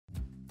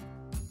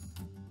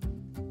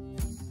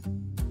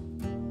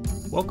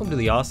Welcome to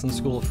the Austin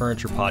School of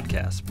Furniture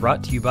podcast,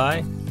 brought to you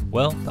by,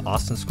 well, the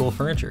Austin School of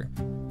Furniture.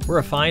 We're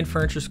a fine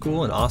furniture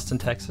school in Austin,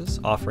 Texas,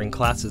 offering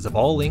classes of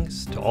all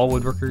lengths to all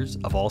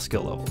woodworkers of all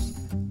skill levels.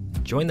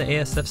 Join the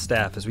ASF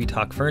staff as we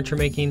talk furniture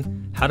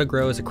making, how to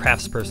grow as a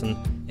craftsperson,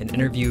 and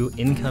interview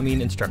incoming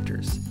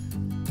instructors.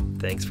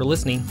 Thanks for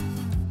listening.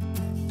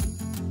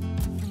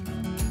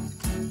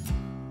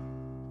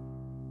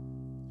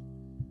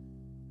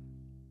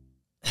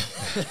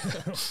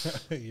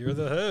 You're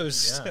the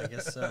host. Yeah, I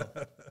guess so.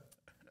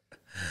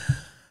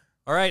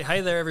 All right.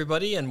 Hi there,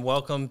 everybody, and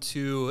welcome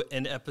to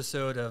an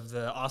episode of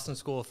the Austin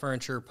School of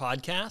Furniture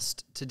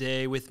podcast.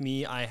 Today with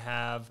me, I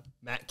have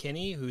Matt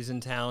Kenney, who's in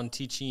town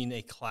teaching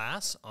a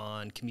class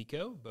on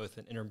Kumiko, both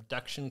an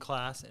introduction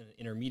class and an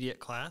intermediate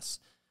class.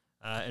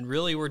 And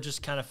really, we're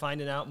just kind of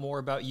finding out more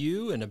about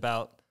you and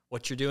about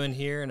what you're doing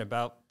here and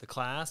about the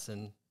class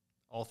and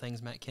all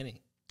things Matt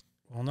Kenney.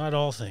 Well, not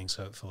all things,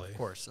 hopefully. Of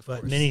course.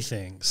 But many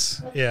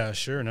things. Yeah,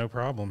 sure, no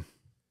problem.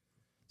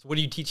 So what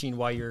are you teaching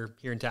while you're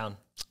here in town?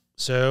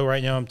 So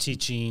right now I'm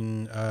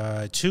teaching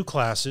two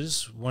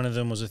classes. One of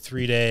them was a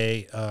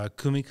 3-day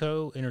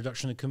Kumiko,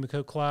 Introduction to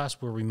Kumiko class,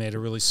 where we made a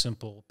really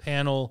simple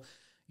panel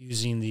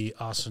using the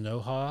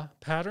Asanoha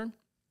pattern.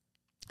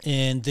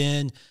 And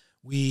then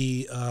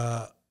we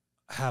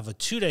have a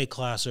 2-day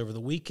class over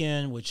the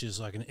weekend, which is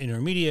like an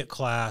intermediate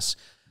class.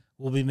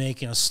 We'll be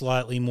making a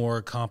slightly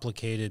more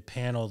complicated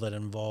panel that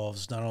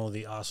involves not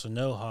only the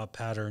Asanoha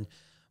pattern,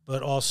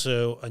 but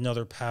also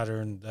another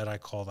pattern that I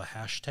call the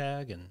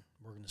hashtag, and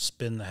we're going to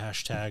spin the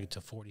hashtag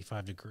to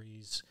 45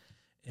 degrees,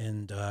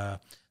 and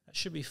that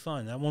should be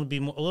fun. That will be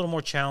a little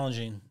more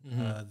challenging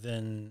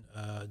than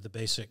the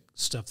basic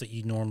stuff that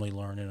you normally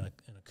learn in a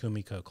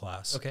Kumiko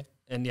class. Okay.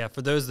 And yeah,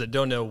 for those that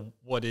don't know,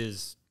 what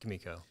is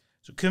Kumiko?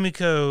 So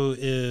Kumiko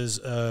is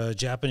a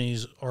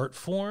Japanese art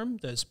form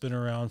that's been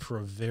around for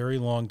a very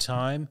long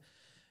time.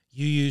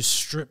 You use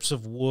strips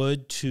of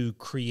wood to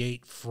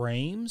create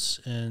frames,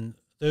 and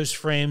those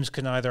frames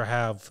can either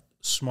have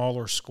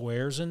smaller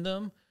squares in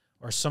them,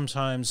 or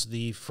sometimes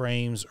the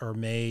frames are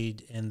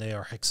made and they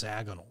are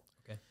hexagonal.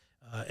 Okay.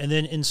 And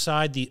then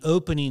inside the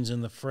openings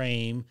in the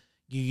frame,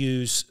 you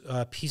use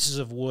pieces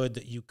of wood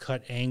that you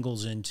cut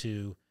angles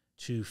into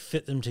to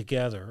fit them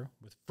together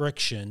with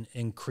friction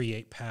and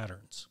create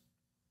patterns.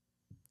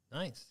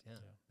 Nice. Yeah.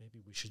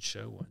 Maybe we should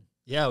show one.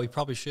 Yeah, we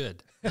probably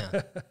should.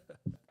 Yeah.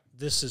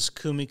 This is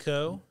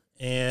Kumiko,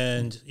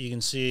 and you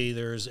can see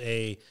there's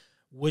a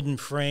wooden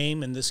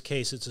frame. In this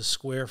case, it's a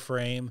square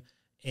frame,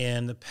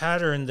 and the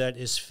pattern that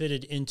is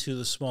fitted into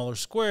the smaller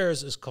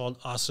squares is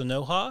called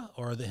Asanoha,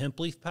 or the hemp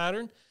leaf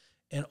pattern,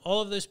 and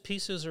all of those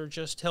pieces are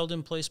just held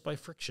in place by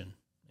friction.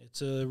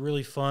 It's a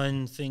really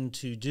fun thing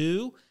to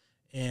do,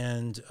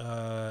 and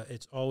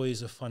it's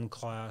always a fun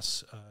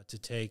class to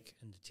take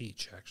and to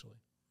teach, actually.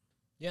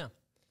 Yeah.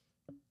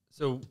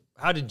 So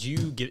how did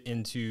you get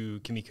into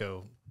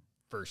Kumiko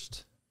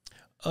first?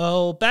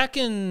 Oh, back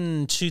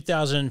in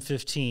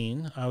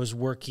 2015, I was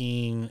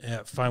working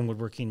at Fine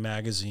Woodworking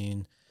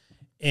magazine,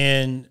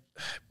 and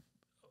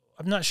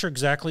I'm not sure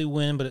exactly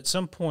when, but at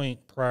some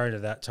point prior to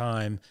that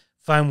time,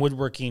 Fine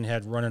Woodworking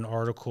had run an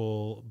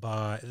article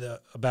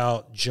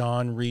about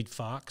John Reed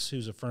Fox,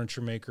 who's a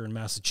furniture maker in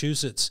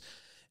Massachusetts,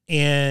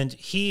 and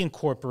he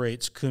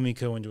incorporates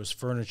Kumiko into his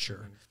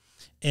furniture.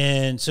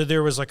 And so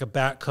there was like a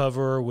back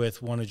cover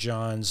with one of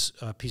John's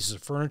pieces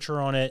of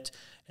furniture on it.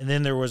 And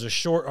then there was a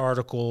short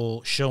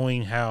article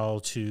showing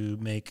how to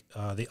make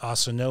the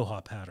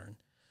Asanoha pattern.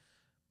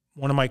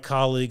 One of my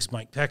colleagues,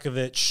 Mike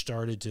Pekovich,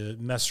 started to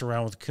mess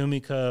around with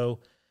Kumiko.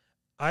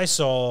 I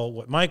saw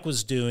what Mike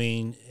was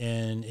doing,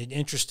 and it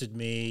interested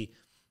me.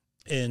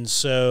 And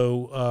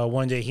so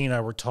one day he and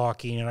I were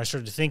talking, and I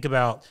started to think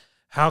about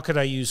how could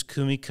I use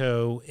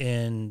Kumiko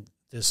in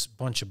this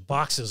bunch of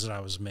boxes that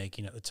I was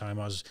making at the time.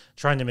 I was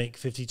trying to make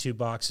 52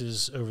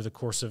 boxes over the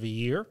course of a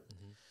year.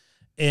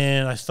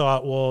 And I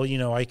thought, well, you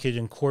know, I could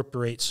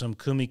incorporate some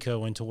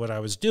Kumiko into what I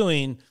was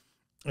doing.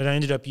 And I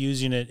ended up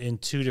using it in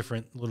 2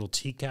 different little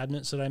tea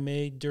cabinets that I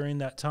made during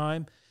that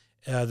time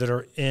that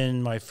are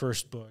in my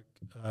first book,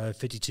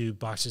 52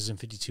 Boxes in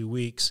 52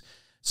 Weeks.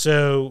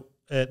 So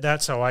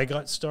that's how I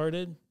got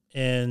started.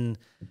 And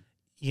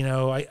you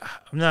know, I'm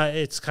not,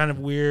 it's kind of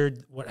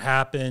weird what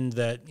happened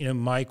that, you know,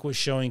 Mike was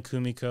showing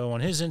Kumiko on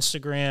his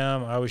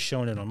Instagram. I was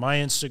showing it on my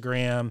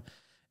Instagram,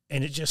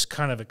 and it just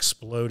kind of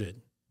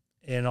exploded.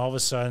 And all of a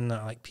sudden,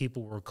 like,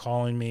 people were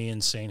calling me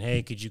and saying,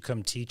 hey, could you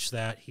come teach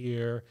that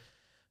here?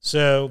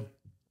 So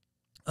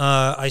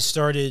I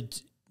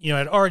started, you know,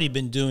 I'd already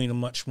been doing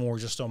much more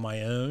just on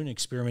my own,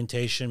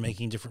 experimentation,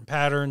 making different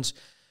patterns,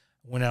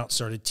 went out,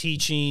 started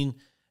teaching,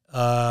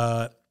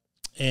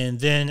 and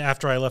then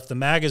after I left the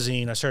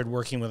magazine, I started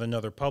working with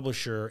another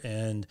publisher,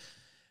 and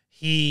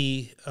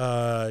he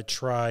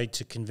tried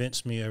to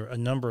convince me a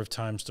number of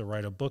times to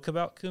write a book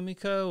about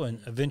Kumiko, and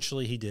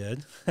eventually he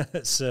did.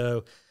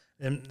 So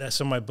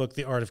my book,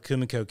 The Art of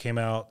Kumiko, came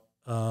out,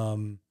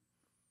 I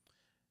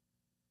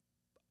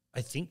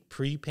think,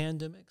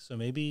 pre-pandemic, so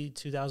maybe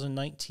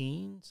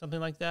 2019,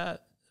 something like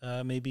that,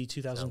 maybe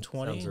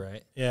 2020. Sounds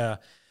right. Yeah.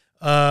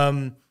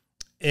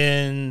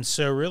 And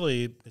so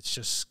really it's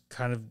just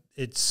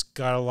it's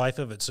got a life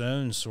of its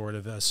own, sort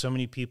of. So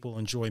many people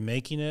enjoy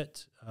making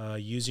it,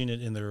 using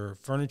it in their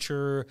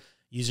furniture,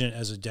 using it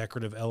as a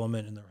decorative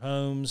element in their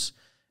homes.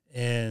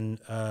 And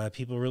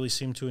people really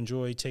seem to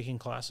enjoy taking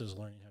classes,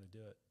 learning how to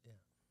do it. Yeah.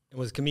 And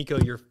was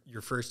Kumiko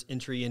your first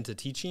entry into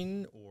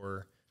teaching,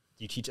 or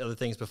do you teach other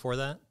things before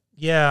that?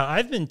 Yeah,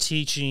 I've been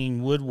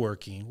teaching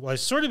woodworking. Well,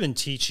 I've sort of been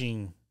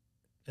teaching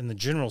in the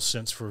general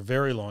sense for a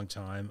very long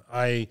time.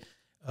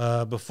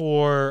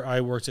 Before I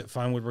worked at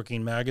Fine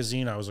Woodworking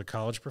Magazine, I was a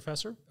college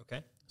professor.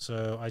 Okay.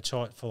 So I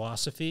taught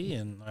philosophy,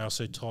 and I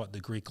also taught the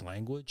Greek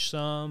language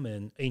some,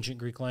 and ancient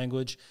Greek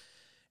language,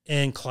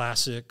 and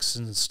classics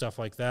and stuff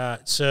like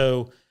that.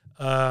 So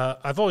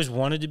I've always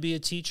wanted to be a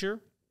teacher,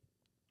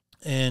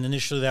 and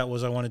initially that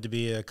was I wanted to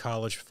be a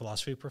college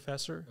philosophy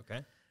professor.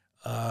 Okay.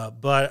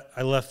 But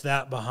I left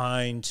that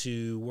behind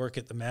to work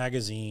at the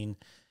magazine,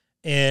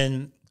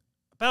 and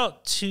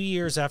about 2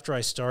 years after I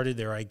started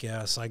there, I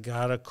guess, I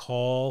got a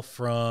call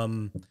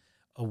from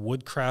a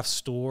woodcraft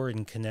store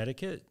in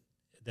Connecticut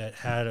that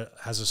had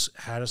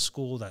a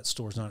school. That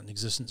store's not in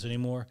existence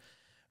anymore.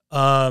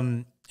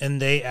 And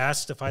they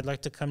asked if I'd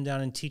like to come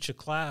down and teach a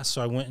class.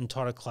 So I went and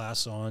taught a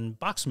class on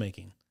box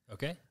making.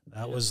 Okay.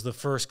 That was the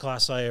first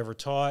class I ever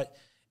taught.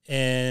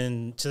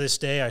 And to this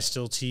day, I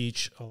still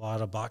teach a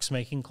lot of box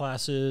making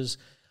classes,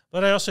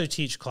 but I also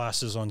teach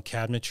classes on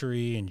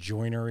cabinetry and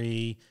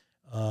joinery.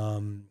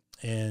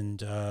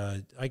 And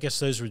I guess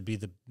those would be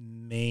the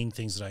main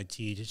things that I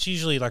teach. It's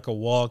usually like a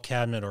wall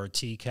cabinet or a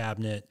tea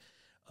cabinet.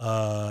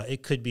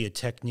 It could be a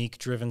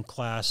technique-driven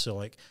class, so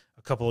like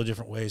a couple of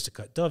different ways to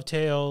cut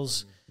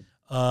dovetails,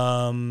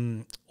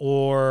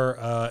 or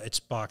it's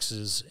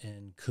boxes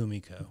in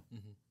Kumiko.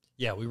 Mm-hmm.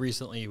 Yeah, we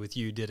recently, with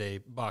you, did a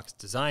box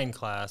design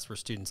class where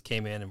students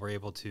came in and were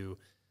able to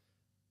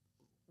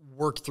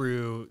work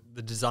through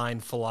the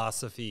design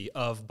philosophy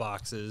of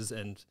boxes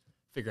and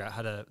figure out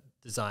how to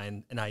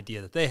design an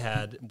idea that they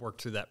had,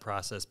 worked through that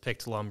process,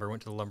 picked lumber,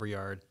 went to the lumber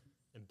yard,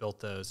 and built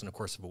those in the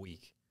course of a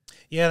week.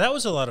 Yeah, that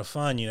was a lot of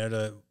fun,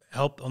 to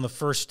help on the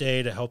first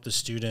day, to help the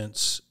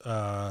students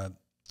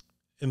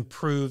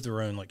improve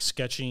their own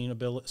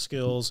sketching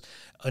skills,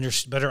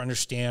 better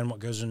understand what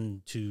goes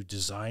into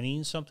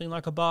designing something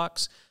like a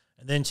box,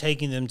 and then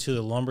taking them to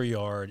the lumber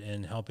yard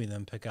and helping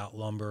them pick out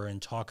lumber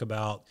and talk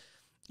about,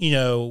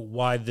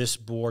 why this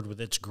board with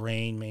its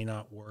grain may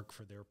not work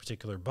for their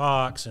particular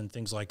box and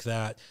things like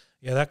that.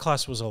 Yeah, that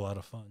class was a lot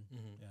of fun.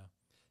 Mm-hmm. Yeah.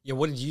 Yeah.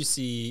 What did you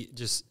see?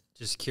 Just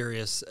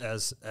curious,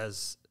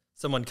 as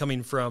someone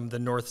coming from the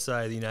north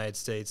side of the United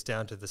States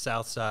down to the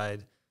south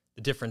side,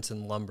 the difference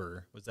in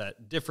lumber, was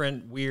that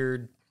different,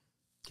 weird,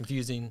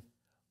 confusing?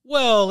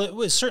 Well, it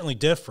was certainly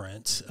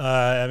different.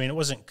 It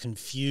wasn't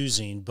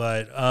confusing,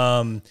 but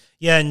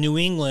in New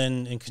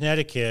England, in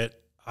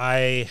Connecticut,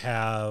 I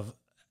have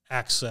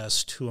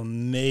access to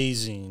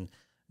amazing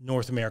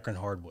North American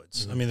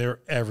hardwoods. Mm-hmm. They're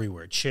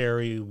everywhere: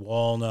 cherry,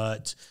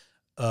 walnut,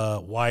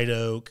 white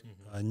oak,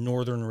 mm-hmm.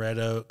 Northern red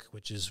oak,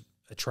 which is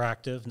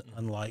attractive, mm-hmm.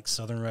 unlike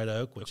southern red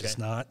oak, which is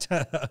not.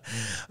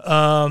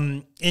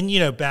 And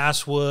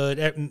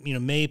basswood,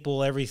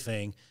 maple,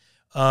 everything.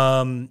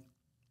 So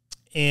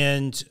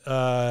that's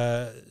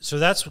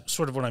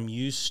sort of what I'm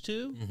used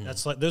to.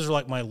 Mm-hmm. Those are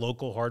like my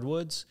local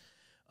hardwoods.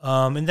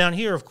 And down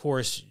here, of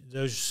course,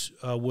 those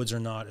woods are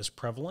not as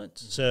prevalent.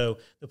 Mm-hmm. So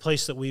the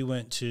place that we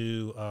went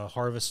to,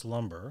 Harvest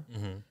Lumber,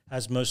 mm-hmm.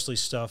 has mostly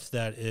stuff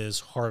that is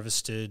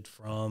harvested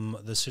from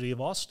the city of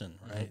Austin,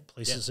 right? Mm-hmm.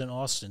 Places in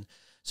Austin.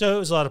 So it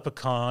was a lot of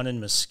pecan and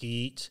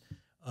mesquite,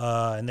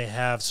 and they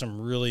have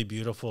some really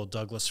beautiful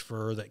Douglas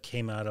fir that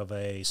came out of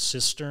a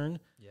cistern,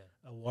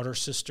 a water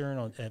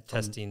cistern.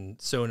 Testing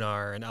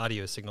sonar and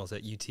audio signals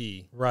at UT.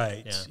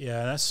 Right.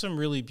 Yeah, that's some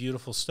really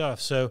beautiful stuff.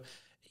 So,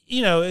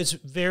 it's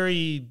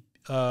very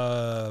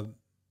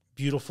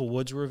beautiful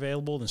woods were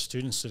available. The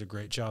students did a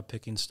great job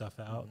picking stuff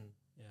out. Mm-hmm.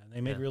 Yeah, and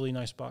they made really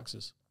nice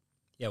boxes.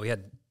 Yeah, we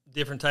had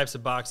different types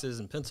of boxes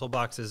and pencil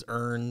boxes,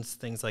 urns,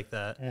 things like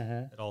that.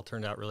 Mm-hmm. It all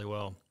turned out really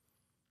well.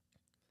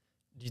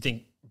 Do you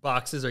think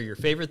boxes are your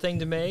favorite thing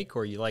to make,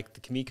 or you like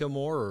the Kumiko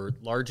more, or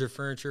larger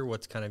furniture?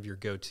 What's kind of your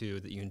go-to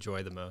that you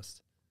enjoy the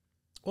most?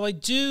 Well, I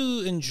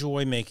do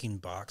enjoy making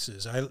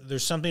boxes.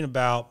 There's something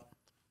about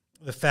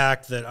the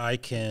fact that I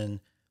can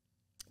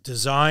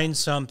design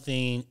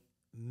something,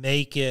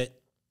 make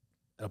it,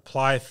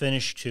 apply a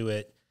finish to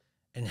it,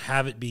 and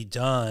have it be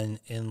done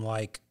in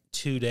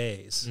 2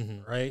 days,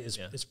 mm-hmm. right?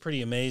 It's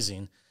pretty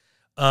amazing.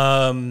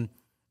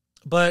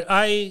 But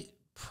I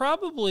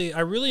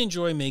really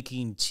enjoy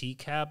making tea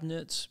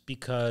cabinets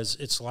because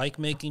it's like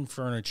making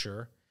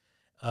furniture.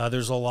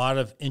 There's a lot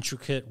of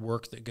intricate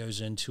work that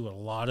goes into it, a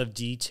lot of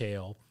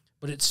detail,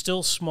 but it's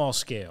still small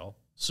scale.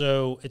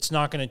 So it's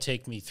not going to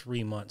take me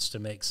 3 months to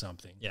make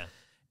something. Yeah.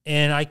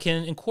 And I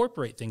can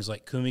incorporate things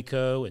like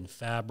Kumiko and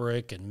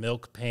fabric and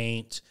milk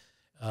paint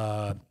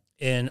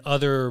and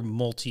other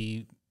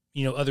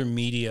other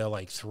media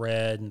like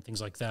thread and things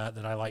like that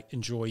I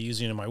enjoy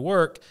using in my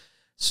work.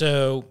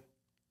 So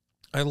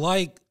I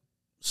like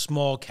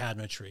small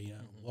cabinetry,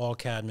 wall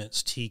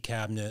cabinets, tea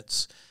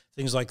cabinets,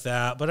 things like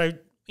that. But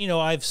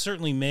I've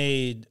certainly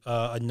made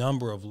a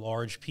number of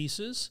large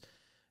pieces,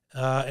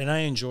 and I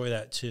enjoy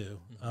that too.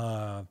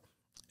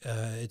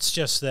 It's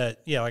just that,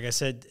 like I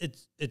said,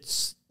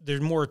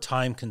 they're more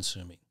time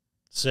consuming.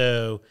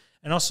 So,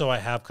 and also I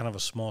have kind of a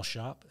small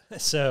shop.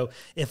 So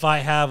if I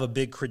have a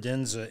big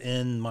credenza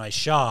in my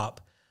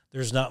shop,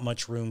 there's not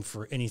much room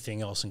for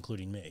anything else,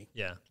 including me.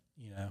 Yeah.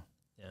 Yeah.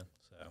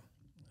 So,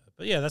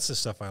 but that's the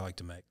stuff I like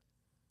to make.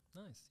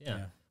 Nice.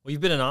 Yeah. Well,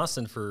 you've been in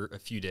Austin for a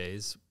few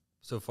days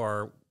so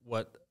far.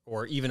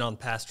 Or even on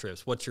past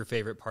trips, what's your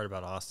favorite part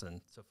about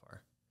Austin so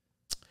far?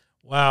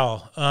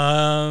 Wow.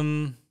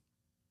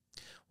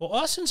 Well,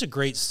 Austin's a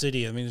great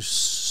city. I mean,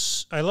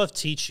 I love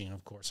teaching,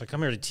 of course. I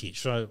come here to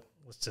teach. So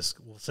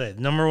we'll say the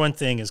number one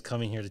thing is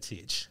coming here to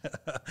teach.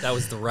 That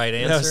was the right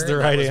answer. That was the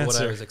right answer.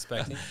 What I was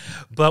expecting.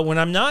 But when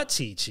I'm not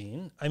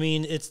teaching, I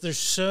mean, there's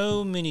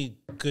so many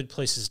good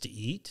places to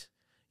eat.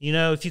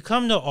 If you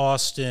come to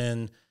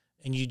Austin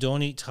and you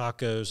don't eat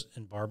tacos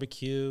and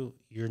barbecue,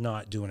 you're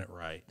not doing it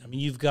right. I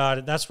mean,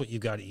 that's what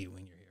you've got to eat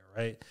when you're here,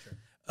 right?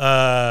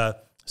 Sure.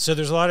 So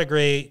there's a lot of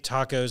great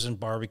tacos and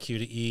barbecue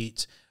to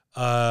eat.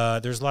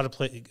 There's a lot of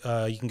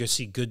you can go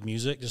see good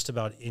music just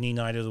about any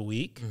night of the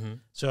week. Mm-hmm.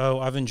 So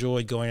I've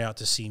enjoyed going out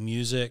to see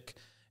music.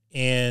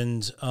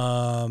 And,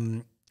 I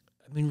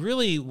mean,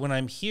 really, when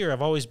I'm here,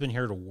 I've always been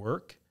here to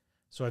work.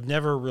 So I've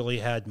never really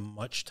had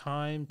much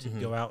time to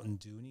go out and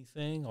do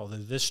anything. Although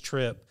this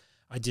trip,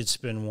 I did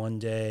spend one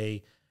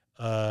day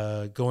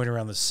going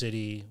around the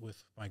city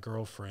with my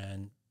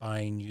girlfriend,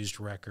 buying used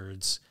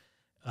records,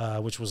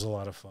 which was a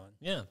lot of fun.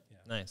 Yeah.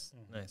 Nice.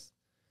 Nice.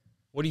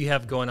 What do you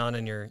have going on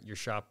in your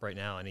shop right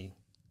now? Any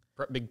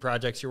big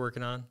projects you're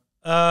working on?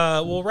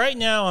 Well, right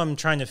now I'm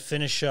trying to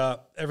finish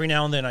up. Every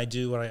now and then I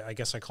do what I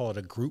guess I call it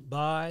a group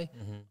buy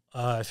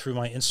through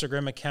my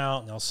Instagram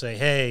account, and I'll say,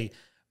 hey,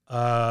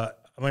 I'm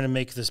going to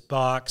make this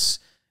box.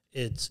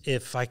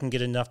 If I can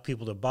get enough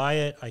people to buy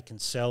it, I can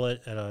sell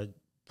it at a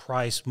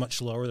price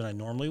much lower than I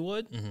normally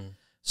would. Mm-hmm.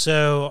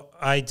 So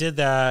I did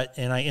that,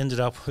 and I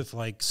ended up with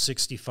like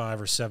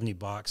 65 or 70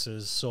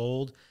 boxes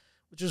sold,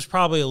 which was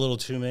probably a little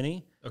too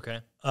many. Okay.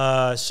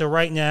 So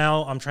right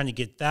now I'm trying to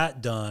get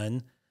that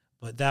done,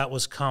 but that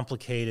was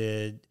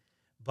complicated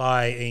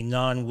by a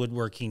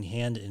non-woodworking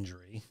hand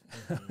injury.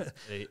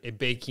 a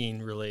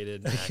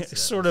baking-related accident.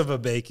 Sort of a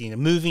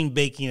moving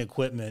baking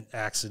equipment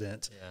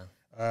accident.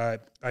 Yeah.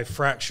 I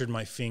fractured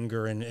my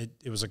finger, and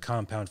it was a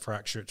compound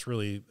fracture. It's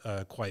really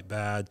quite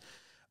bad.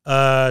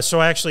 So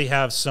I actually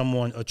have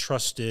a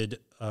trusted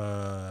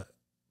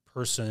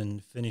person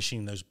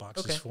finishing those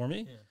boxes for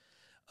me.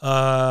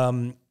 Yeah.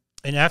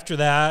 And after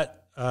that,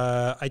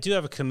 I do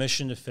have a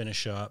commission to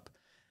finish up,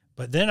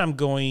 but then I'm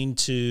going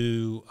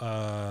to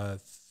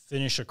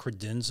finish a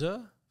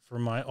credenza for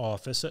my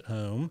office at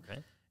home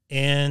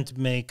and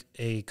make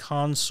a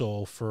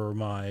console for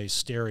my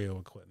stereo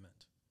equipment.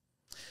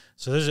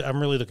 So I'm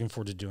really looking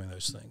forward to doing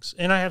those things.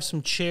 And I have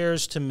some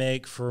chairs to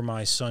make for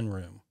my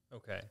sunroom.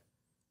 Okay.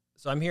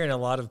 So I'm hearing a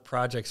lot of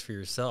projects for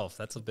yourself.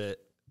 That's a bit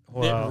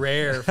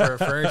rare for a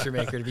furniture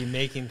maker to be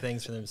making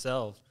things for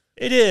themselves.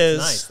 It is.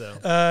 It's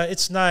nice, though.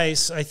 It's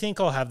nice. I think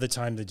I'll have the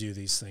time to do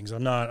these things.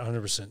 I'm not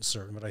 100%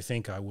 certain, but I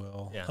think I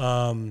will.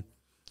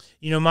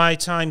 Yeah. My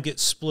time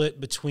gets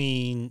split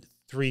between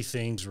three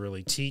things,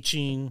 really: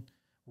 teaching,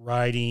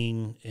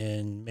 writing,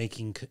 and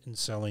making and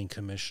selling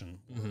commission.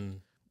 Mm-hmm.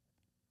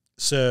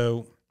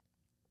 So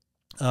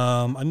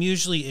I'm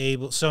usually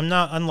able – so I'm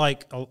not –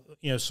 unlike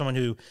someone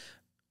who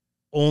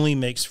only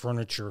makes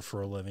furniture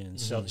for a living and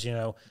sells,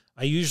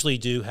 I usually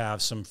do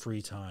have some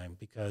free time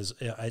because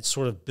it's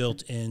sort of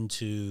built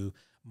into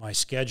my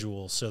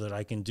schedule so that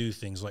I can do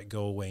things like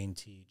go away and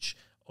teach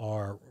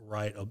or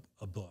write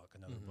a book,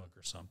 another book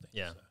or something.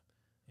 Yeah. So,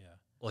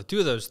 well, like two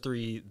of those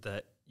three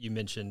that you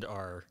mentioned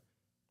are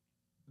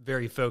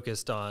very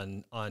focused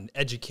on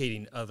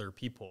educating other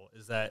people.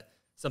 Is that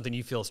something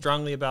you feel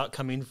strongly about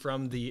coming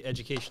from the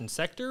education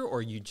sector,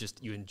 or you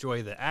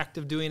enjoy the act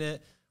of doing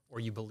it, or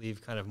you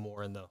believe kind of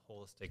more in the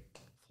holistic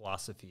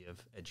philosophy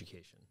of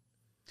education?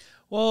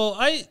 Well,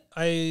 I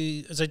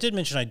as I did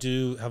mention, I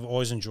have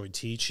always enjoyed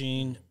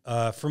teaching.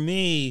 For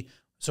me,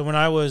 so when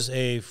I was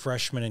a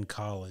freshman in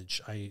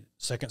college,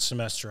 second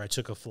semester, I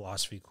took a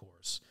philosophy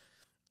course,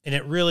 and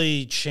it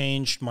really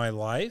changed my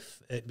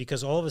life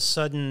because all of a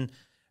sudden,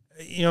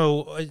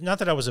 not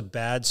that I was a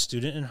bad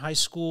student in high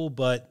school,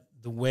 but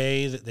the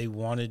way that they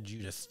wanted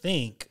you to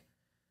think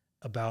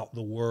about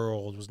the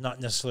world was not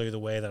necessarily the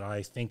way that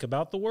I think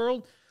about the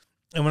world.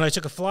 And when I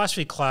took a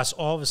philosophy class,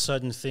 all of a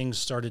sudden things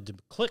started to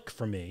click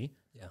for me.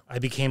 Yeah. I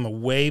became a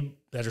way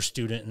better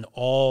student in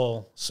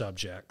all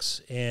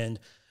subjects. And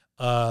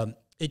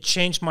it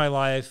changed my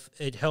life.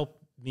 It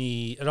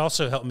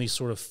also helped me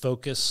sort of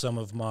focus some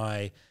of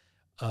my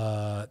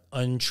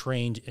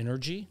untrained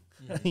energy,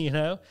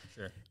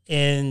 Sure.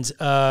 And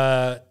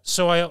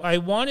so I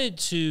wanted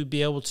to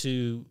be able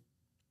to,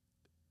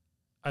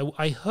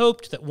 I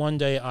hoped that one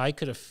day I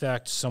could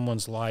affect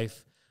someone's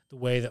life the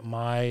way that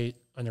my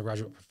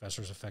undergraduate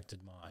professors affected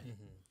mine.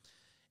 Mm-hmm.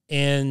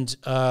 And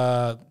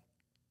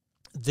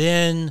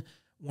then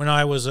when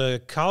I was a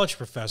college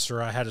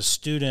professor, I had a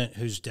student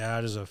whose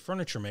dad is a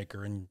furniture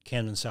maker in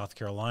Camden, South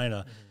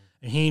Carolina,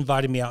 and he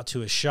invited me out to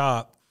his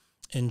shop.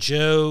 And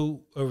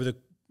Joe, over the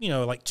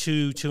like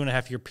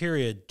 2.5 year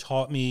period,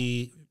 taught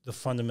me the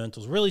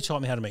fundamentals. Really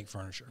taught me how to make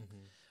furniture.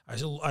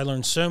 I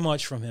learned so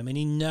much from him, and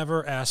he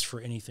never asked for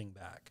anything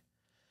back.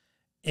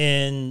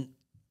 And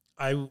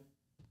I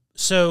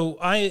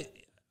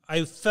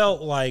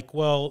felt like,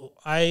 well,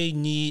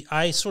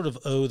 I sort of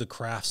owe the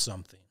craft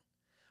something.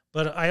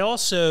 But I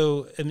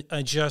also,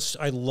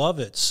 I love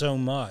it so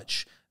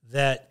much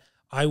that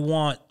I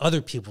want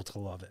other people to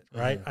love it,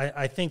 right?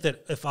 I think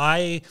that if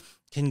I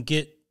can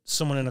get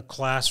someone in a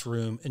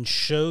classroom and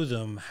show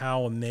them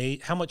how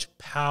much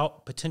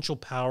potential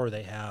power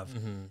they have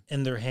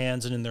in their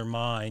hands and in their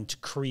mind to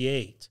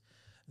create,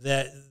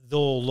 that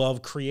they'll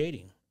love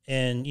creating.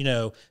 And,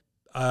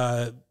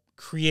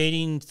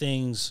 creating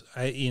things,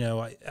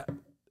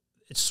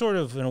 it's sort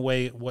of, in a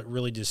way, what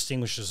really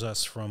distinguishes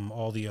us from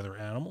all the other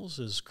animals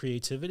is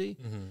creativity.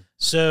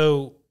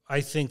 So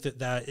I think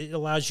that it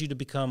allows you to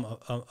become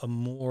a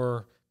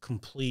more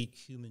complete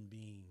human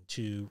being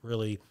to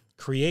really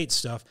create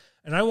stuff.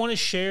 And I want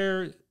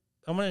to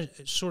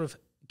sort of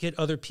get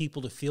other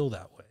people to feel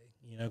that way,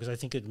 because I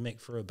think it'd make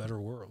for a better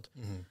world.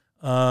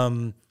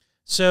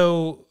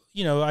 So,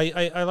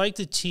 I like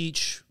to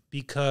teach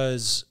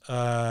because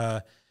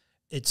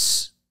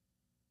it's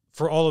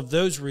for all of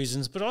those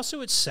reasons, but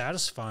also it's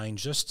satisfying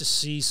just to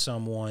see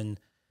someone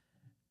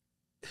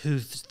who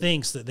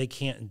thinks that they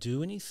can't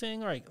do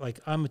anything, right? Like,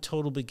 I'm a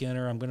total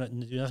beginner, I'm going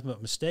to do nothing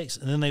but mistakes.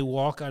 And then they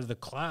walk out of the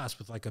class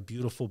with like a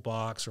beautiful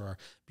box or a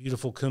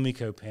beautiful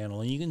Kumiko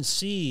panel, and you can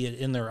see it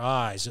in their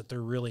eyes that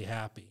they're really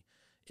happy.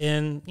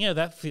 And,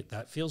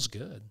 that feels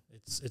good.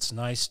 It's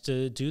nice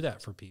to do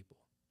that for people.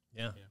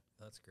 Yeah.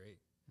 That's great.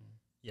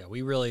 Yeah,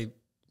 we really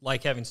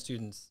like having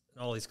students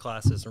in all these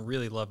classes and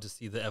really love to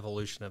see the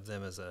evolution of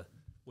them as a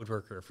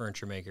woodworker or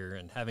furniture maker,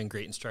 and having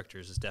great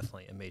instructors is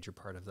definitely a major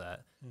part of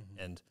that.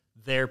 And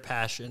their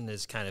passion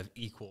is kind of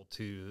equal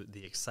to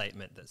the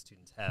excitement that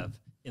students have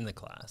in the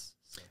class.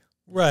 So.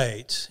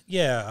 Right.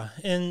 Yeah.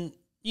 And,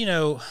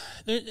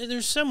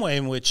 there's some way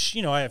in which,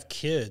 I have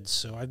kids,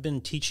 so I've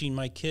been teaching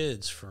my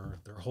kids for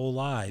their whole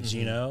lives,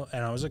 and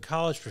I was a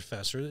college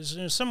professor.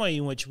 There's some way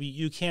in which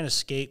you can't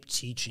escape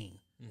teaching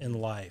in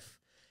life.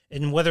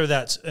 And whether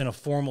that's in a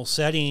formal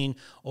setting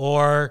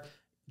or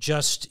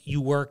just you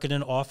work in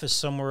an office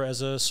somewhere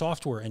as a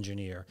software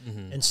engineer,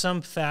 in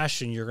some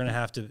fashion, you're going to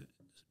have to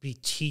be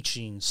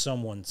teaching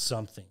someone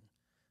something.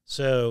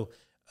 So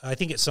I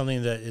think it's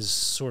something that is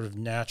sort of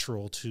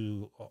natural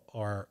to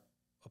a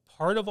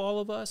part of all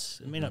of us.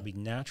 It may not be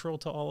natural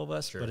to all of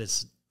us, but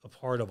it's a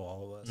part of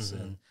all of us.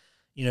 And,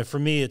 for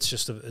me,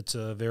 it's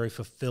a very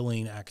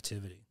fulfilling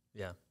activity.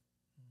 Yeah,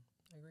 I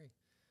agree.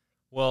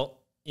 Well,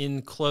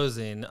 in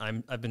closing,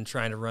 I've been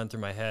trying to run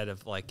through my head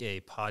of like a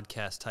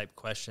podcast type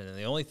question, and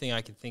the only thing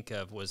I could think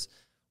of was,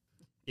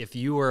 if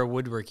you were a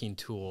woodworking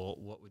tool,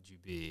 what would you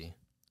be?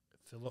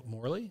 Philip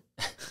Morley?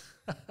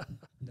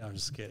 No, I'm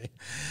just kidding.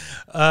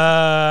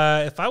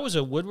 If I was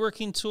a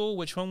woodworking tool,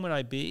 which one would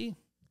I be?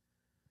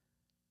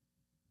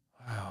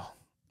 Wow.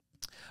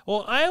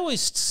 Well,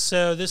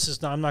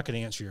 I'm not going to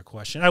answer your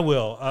question. I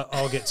will.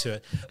 I'll get to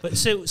it.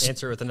 But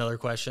answer with another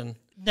question.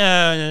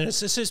 No.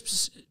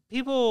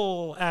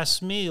 People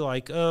ask me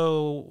like,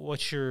 "Oh,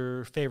 what's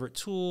your favorite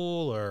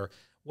tool?" or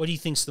 "What do you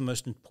think's the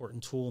most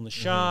important tool in the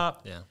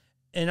shop?" Yeah.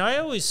 And I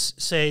always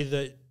say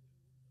that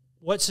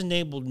what's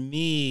enabled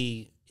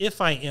me, if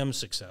I am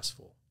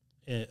successful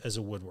as a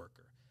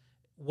woodworker,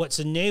 what's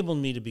enabled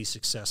me to be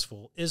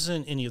successful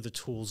isn't any of the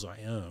tools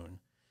I own.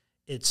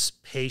 It's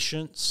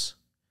patience.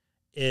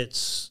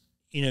 It's,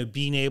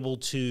 being able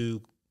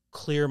to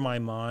clear my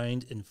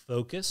mind and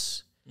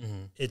focus.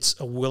 It's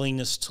a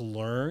willingness to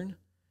learn,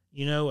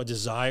 a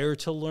desire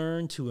to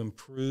learn, to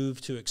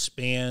improve, to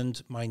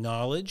expand my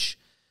knowledge.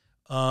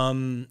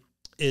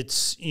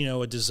 It's,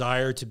 a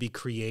desire to be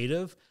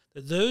creative.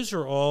 Those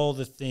are all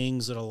the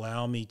things that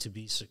allow me to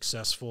be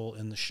successful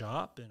in the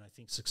shop, and I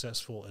think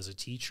successful as a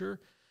teacher.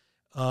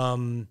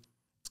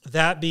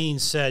 That being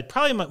said,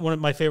 probably one of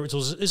my favorite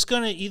tools is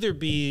going to either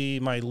be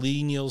my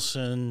Lee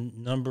Nielsen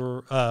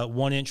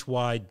 1-inch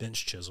wide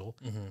bench chisel.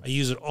 I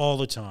use it all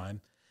the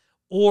time.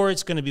 Or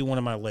it's going to be one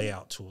of my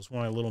layout tools,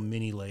 one of my little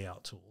mini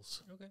layout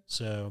tools. Okay.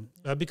 So,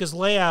 because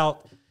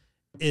layout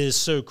is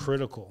so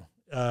critical.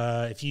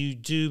 If you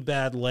do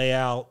bad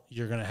layout,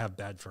 you're going to have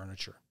bad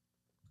furniture.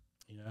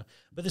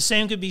 But the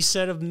same could be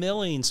said of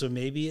milling. So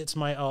maybe it's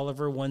my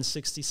Oliver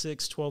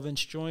 166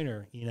 12-inch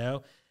joiner,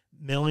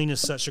 Milling is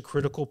such a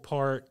critical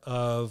part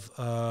of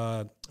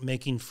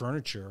making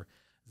furniture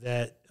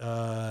that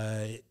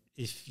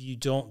if you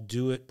don't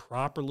do it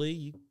properly,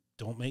 you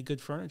don't make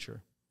good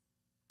furniture.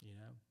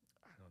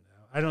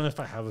 I don't know if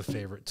I have a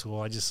favorite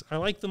tool. I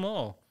like them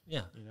all.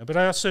 Yeah. But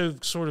I also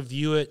sort of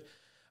view it.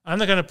 I'm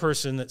the kind of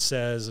person that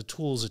says a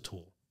tool is a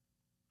tool.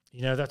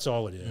 That's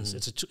all it is.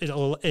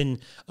 And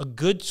a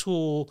good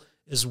tool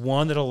is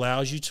one that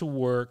allows you to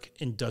work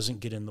and doesn't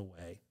get in the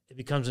way. It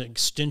becomes an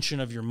extension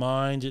of your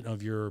mind and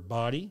of your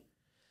body.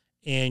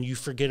 and you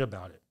forget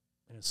about it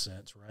in a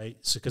sense, right?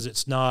 So because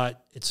it's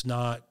not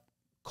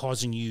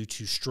causing you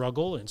to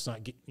struggle, and it's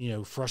not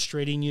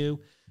frustrating you.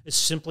 It's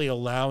simply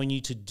allowing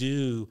you to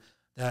do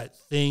that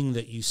thing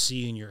that you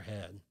see in your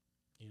head,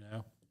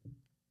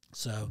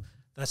 So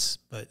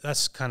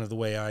that's kind of the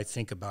way I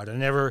think about it. I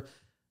never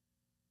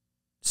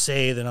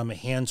say that I'm a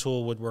hand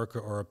tool woodworker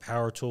or a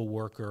power tool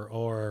worker,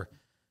 or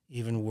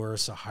even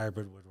worse, a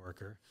hybrid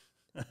woodworker.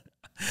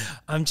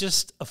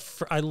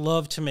 I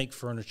love to make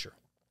furniture,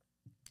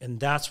 and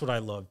that's what I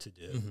love to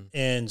do. Mm-hmm.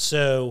 And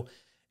so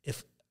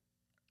if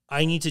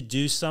I need to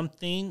do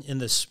something,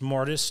 and the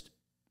smartest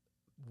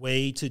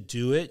way to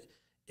do it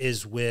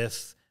is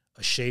with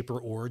a shaper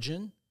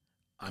origin,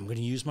 I'm going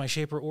to use my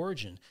shaper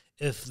origin.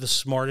 If the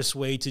smartest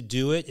way to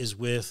do it is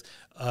with,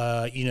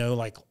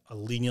 like a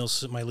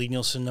my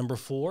Lie-Nielsen number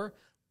 4,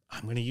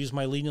 I'm going to use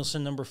my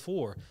Lie-Nielsen number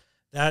 4.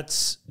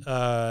 That's,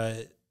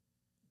 that's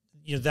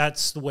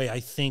the way I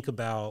think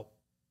about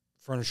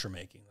furniture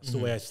making. That's the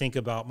way I think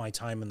about my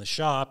time in the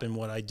shop. And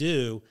what I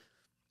do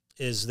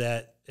is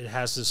that it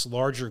has this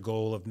larger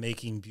goal of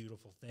making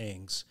beautiful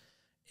things.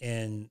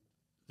 And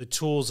the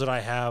tools that I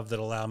have that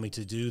allow me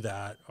to do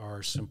that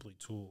are simply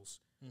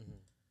tools. Mm-hmm.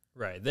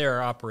 Right. There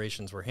are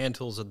operations where hand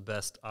tools are the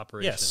best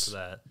operations for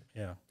that.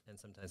 Yeah. And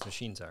sometimes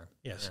machines are.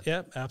 Yes. Yeah.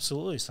 Yep.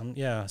 Absolutely.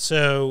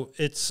 So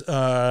it's,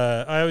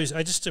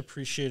 I just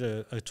appreciate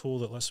a tool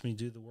that lets me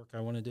do the work I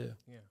want to do.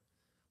 Yeah.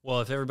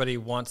 Well, if everybody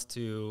wants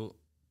to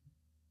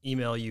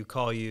email you,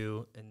 call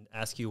you, and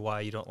ask you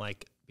why you don't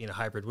like being a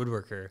hybrid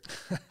woodworker,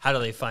 how do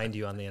they find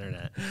you on the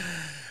internet?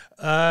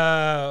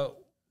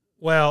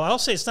 Well, I'll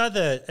say it's not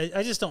that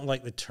I just don't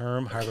like the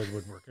term hybrid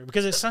woodworker,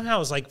 because it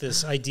somehow is like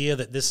this idea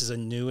that this is a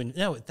new, and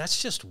no,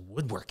 that's just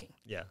woodworking.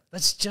 Yeah.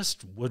 That's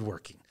just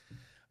woodworking.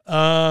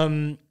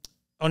 On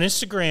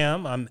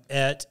Instagram, I'm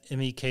at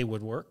MEK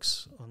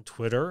Woodworks. On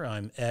Twitter,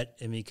 I'm at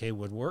MEK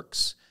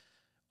Woodworks.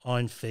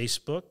 On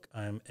Facebook,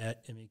 I'm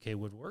at MEK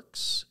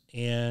Woodworks.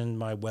 And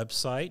my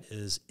website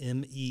is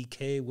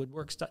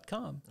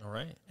mekwoodworks.com. All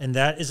right. And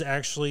that is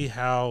actually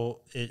how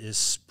it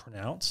is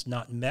pronounced,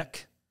 not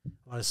MEK.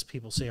 A lot of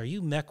people say, "Are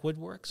you MEK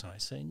Woodworks?" And I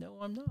say, "No,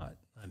 I'm not.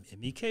 I'm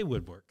MEK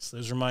Woodworks."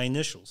 Those are my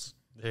initials.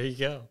 There you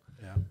go.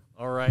 Yeah.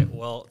 All right.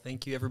 Well,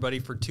 thank you, everybody,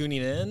 for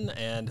tuning in,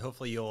 and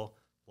hopefully you'll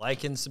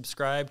like and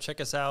subscribe. Check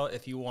us out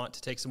if you want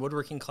to take some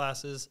woodworking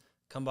classes.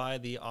 Come by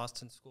the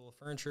Austin School of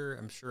Furniture.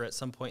 I'm sure at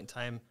some point in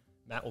time,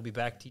 Matt will be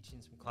back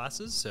teaching some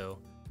classes, so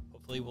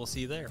hopefully we'll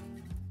see you there.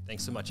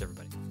 Thanks so much,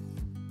 everybody.